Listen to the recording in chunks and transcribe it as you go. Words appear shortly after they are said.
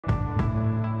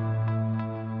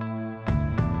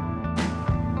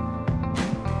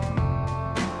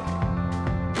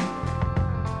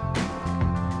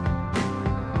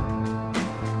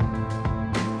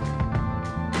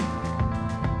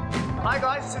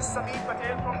is Sameer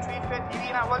Patel from Treat Fair TV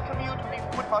and I welcome you to the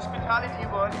food hospitality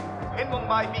world in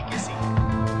Mumbai, BKC.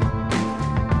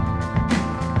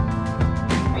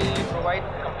 We provide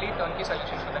complete turnkey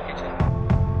solutions for the kitchen.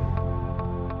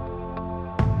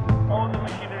 All the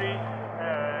machinery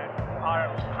are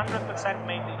 100%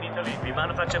 made in Italy. We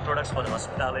manufacture products for the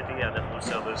hospitality and the food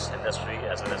service industry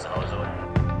as well as the household.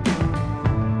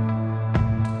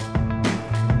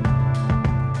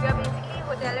 We are basically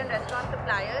hotel and restaurant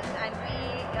suppliers and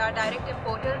we are direct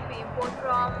importers. We import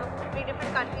from 3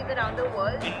 different countries around the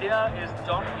world. India is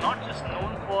not just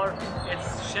known for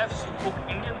its chefs who cook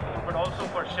Indian food, but also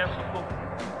for chefs who cook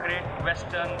great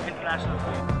Western, international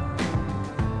food.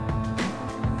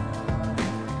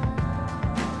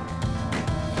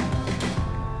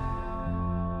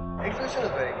 Exhibition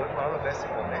is very good, one of the best in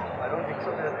Mumbai. I don't think so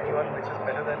there's anyone which is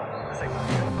better than this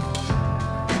exhibition.